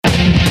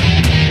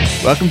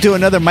Welcome to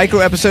another micro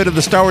episode of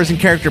the Star Wars and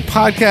Character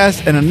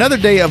Podcast and another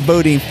day of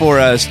voting for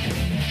us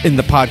in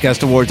the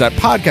Podcast Awards at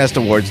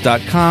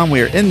podcastawards.com.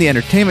 We are in the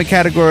entertainment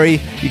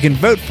category. You can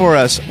vote for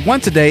us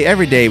once a day,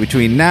 every day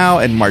between now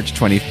and March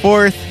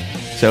 24th.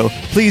 So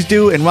please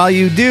do. And while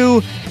you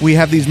do, we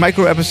have these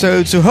micro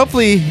episodes, so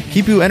hopefully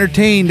keep you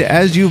entertained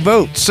as you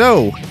vote.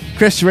 So,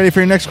 Chris, you ready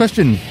for your next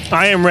question?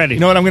 I am ready.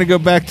 You know what? I'm going to go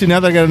back to, now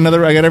that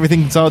I got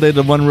everything consolidated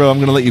in one row, I'm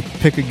going to let you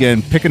pick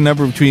again. Pick a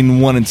number between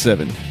 1 and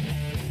 7.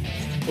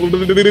 3.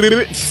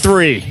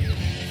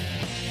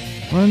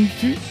 1,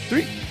 2,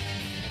 3.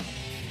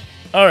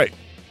 All right.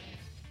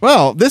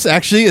 Well, this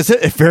actually is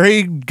a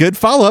very good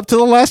follow-up to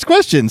the last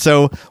question.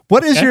 So,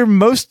 what is your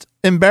most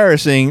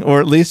embarrassing,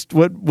 or at least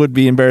what would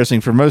be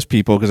embarrassing for most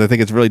people, because I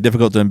think it's really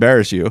difficult to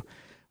embarrass you.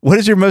 What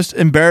is your most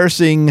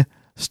embarrassing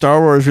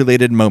Star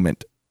Wars-related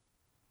moment?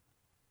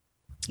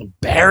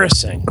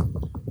 Embarrassing.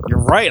 You're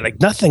right. Like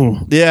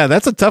nothing. Yeah,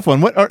 that's a tough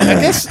one. I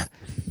guess,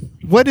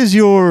 what is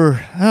your,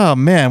 oh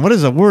man, what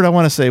is a word I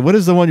want to say? What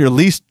is the one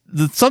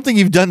something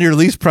you've done you're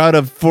least proud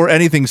of for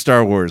anything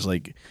Star Wars?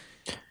 Like,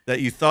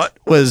 that you thought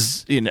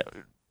was,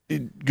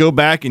 go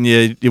back and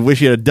you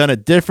wish you had done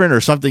it different,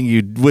 or something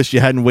you wish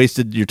you hadn't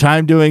wasted your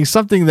time doing,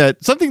 something that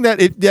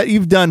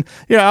you've done.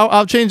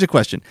 I'll change the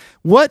question.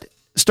 What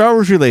Star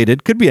Wars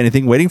related, could be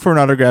anything, waiting for an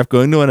autograph,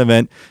 going to an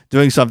event,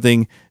 doing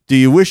something, do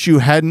you wish you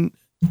hadn't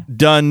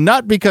done,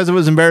 not because it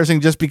was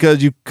embarrassing, just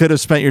because you could have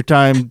spent your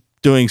time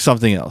doing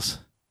something else?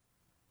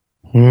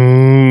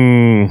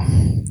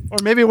 Or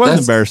maybe it was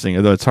embarrassing,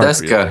 although it's hard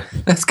for you.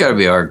 That's got to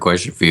be a hard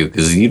question for you,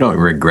 because you don't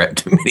regret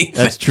too many things.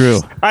 That's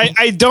true.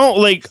 I don't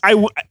like. I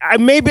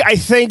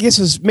think this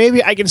is,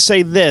 maybe I can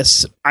say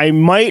this. I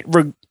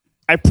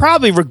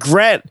probably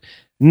regret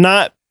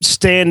not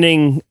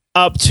standing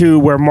up to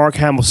where Mark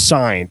Hamill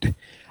signed.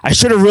 I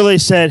should have really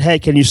said, "Hey,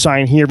 can you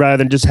sign here?" rather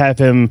than just have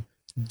him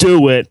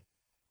do it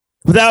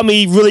without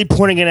me really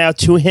pointing it out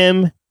to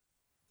him.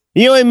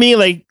 You know what I mean?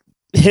 Like,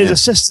 his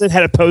assistant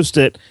had to post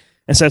it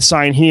and said,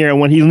 "Sign here." And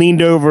when he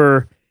leaned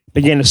over,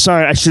 began to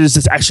sign, I should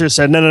have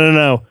said,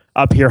 no,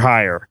 up here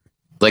higher.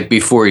 Like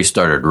before he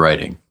started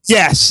writing.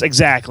 Yes,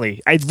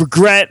 exactly. I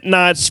regret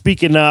not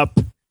speaking up,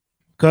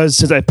 because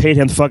since I paid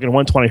him fucking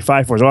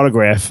 $125 for his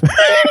autograph,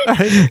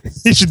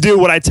 he should do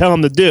what I tell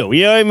him to do.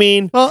 You know what I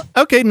mean? Well,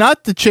 okay,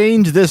 not to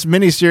change this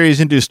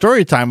miniseries into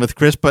story time with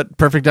Chris, but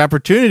perfect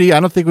opportunity. I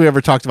don't think we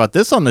ever talked about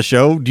this on the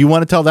show. Do you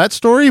want to tell that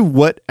story?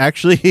 What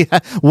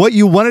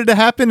you wanted to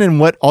happen and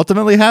what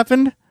ultimately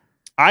happened?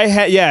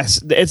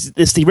 Yes.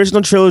 It's the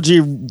original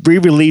trilogy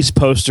re-release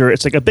poster.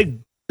 It's like a big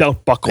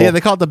belt buckle. Yeah, they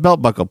call it the belt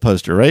buckle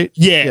poster, right?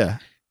 Yeah.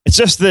 It's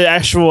just the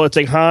actual, it's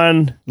like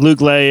Han, Luke,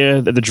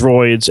 Leia, the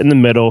droids in the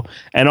middle,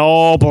 and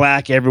all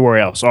black everywhere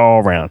else,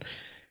 all around.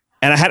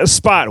 And I had a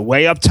spot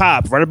way up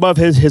top, right above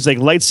his like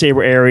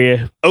lightsaber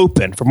area,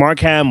 open for Mark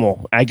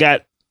Hamill. I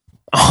got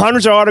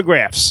hundreds of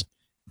autographs.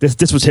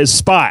 This was his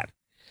spot.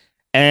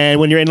 And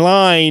when you're in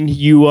line,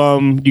 you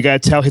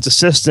got to tell his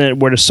assistant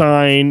where to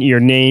sign, your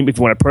name, if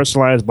you want to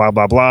personalize, blah,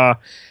 blah, blah.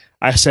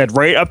 I said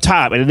right up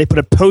top, and then they put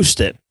a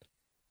Post-it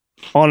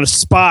on a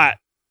spot,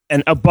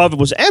 and above it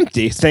was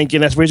empty, thinking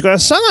that's where he's going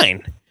to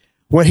sign.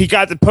 When he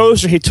got the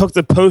poster, he took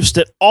the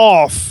Post-it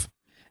off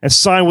and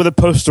signed where the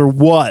poster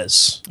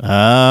was.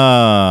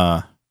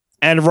 Ah.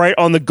 And right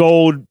on the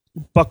gold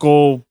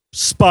buckle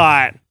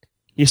spot,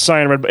 he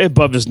signed right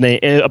above his name,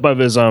 above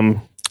his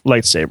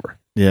lightsaber.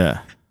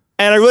 Yeah.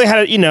 And I really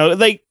had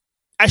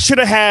I should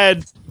have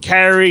had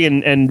Carrie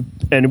and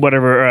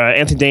whatever,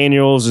 Anthony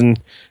Daniels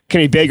and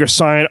Kenny Baker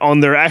sign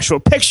on their actual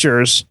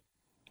pictures,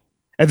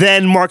 and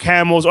then Mark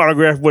Hamill's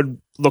autograph would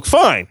look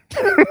fine.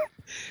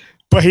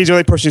 But he's the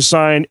only person who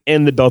signed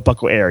in the belt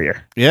buckle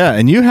area. Yeah,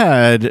 and you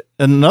had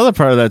another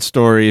part of that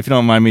story, if you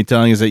don't mind me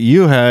telling, is that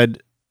you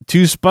had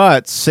 2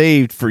 spots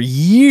saved for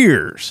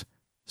years,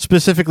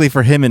 specifically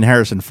for him and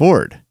Harrison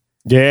Ford.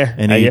 Yeah,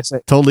 and he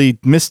totally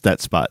missed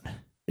that spot.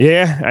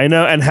 Yeah, I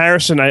know. And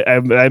Harrison,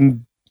 I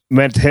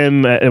met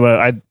him.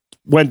 I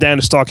went down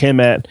to stalk him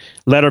at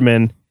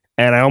Letterman,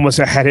 and I almost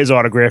had his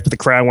autograph, but the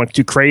crowd went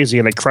too crazy,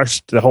 and they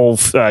crushed the whole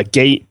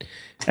gate.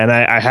 And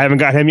I haven't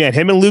got him yet.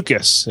 Him and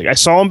Lucas. I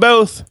saw them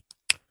both.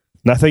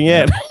 Nothing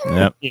yet.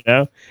 Yep.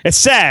 It's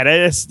sad.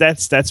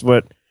 That's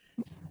what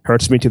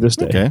hurts me to this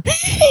day. Okay.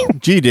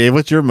 Gee, Dave,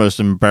 what's your most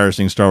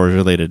embarrassing Star Wars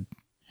related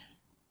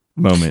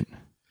moment?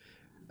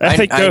 I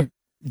think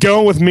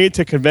going with me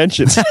to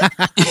conventions.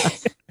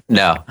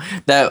 No,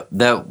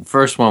 that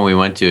first one we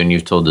went to, and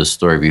you've told this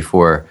story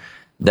before,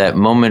 that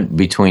moment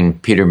between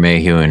Peter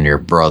Mayhew and your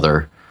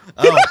brother.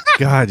 Oh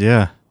God,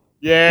 yeah.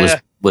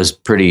 Was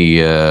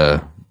pretty.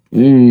 I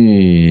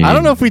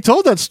don't know if we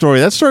told that story.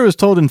 That story was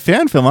told in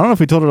fan film. I don't know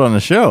if we told it on the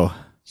show.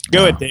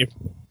 Go ahead, Dave.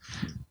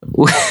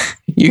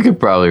 You could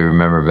probably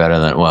remember better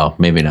than, well,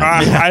 maybe not.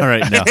 All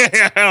right, no.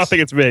 I don't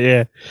think it's me,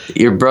 yeah.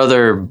 Your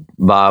brother,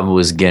 Bob,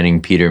 was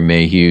getting Peter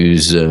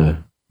Mayhew's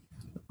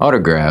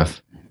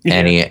autograph,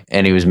 and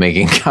he was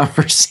making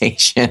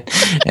conversation,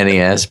 and he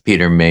asked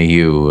Peter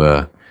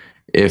Mayhew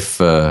if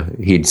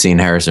he'd seen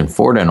Harrison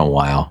Ford in a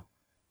while.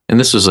 And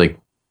this was like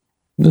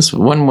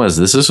When was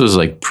this? This was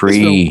like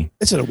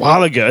This is a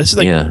while ago. This is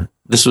like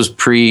This was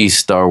pre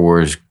Star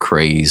Wars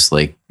craze,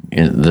 like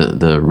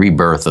the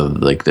rebirth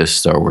of like this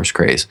Star Wars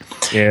craze.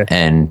 Yeah.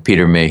 And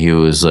Peter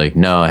Mayhew was like,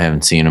 "No, I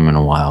haven't seen him in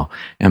a while."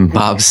 And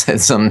Bob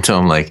said something to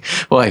him like,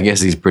 "Well, I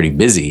guess he's pretty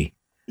busy."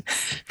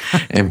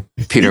 And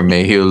Peter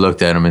Mayhew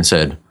looked at him and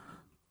said,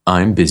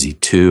 "I'm busy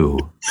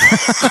too."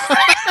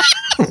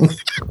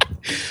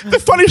 The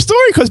funny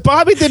story, because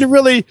Bobby didn't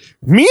really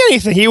mean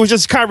anything. He was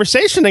just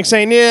conversating,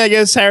 saying, "Yeah, I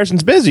guess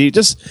Harrison's busy,"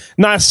 just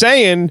not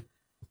saying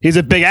he's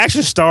a big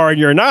action star and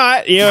you're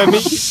not. You know what I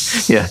mean?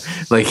 Yeah,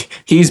 like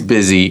he's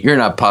busy. You're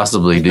not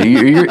possibly.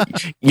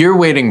 You're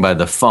waiting by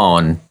the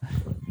phone,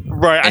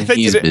 right? And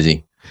he's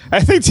busy. I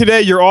think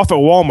today you're off at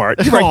Walmart.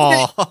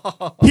 Right.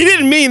 He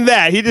didn't mean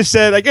that. He just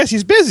said, "I guess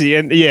he's busy,"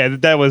 and yeah,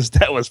 that was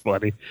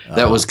funny.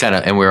 That was kind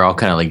of, and we were all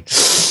kind of like,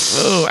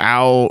 "Oh,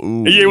 ow!"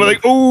 Ooh. Yeah, we're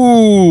like,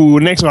 "Ooh,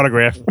 next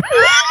autograph."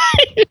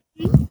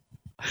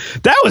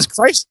 That was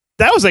Christ.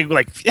 That was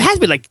like it had to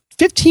be like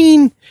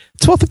 15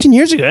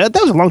 years ago.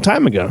 That was a long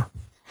time ago.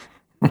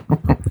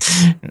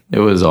 It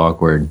was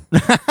awkward.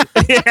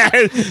 Yeah,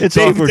 it's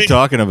awkward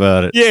talking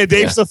about it. Yeah,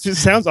 Dave still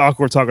sounds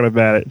awkward talking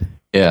about it.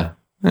 Yeah.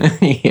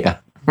 Yeah.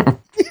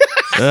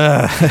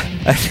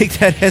 I think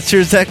that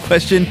answers that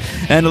question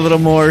and a little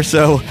more.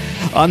 So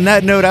on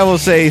that note, I will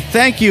say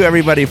thank you,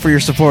 everybody, for your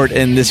support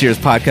in this year's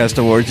Podcast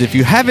Awards. If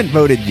you haven't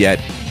voted yet,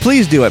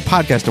 please do at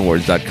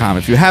podcastawards.com.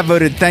 If you have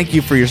voted, thank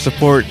you for your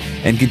support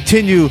and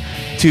continue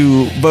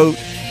to vote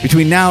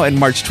between now and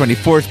March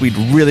 24th. We'd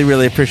really,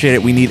 really appreciate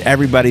it. We need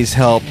everybody's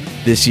help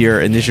this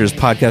year in this year's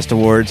Podcast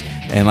Awards.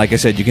 And like I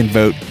said, you can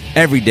vote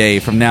every day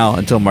from now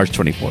until March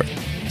 24th.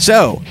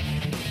 So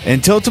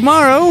until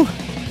tomorrow,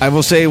 I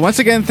will say once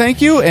again,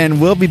 thank you, and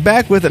we'll be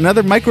back with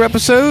another micro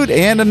episode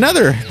and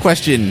another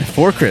question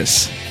for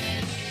Chris.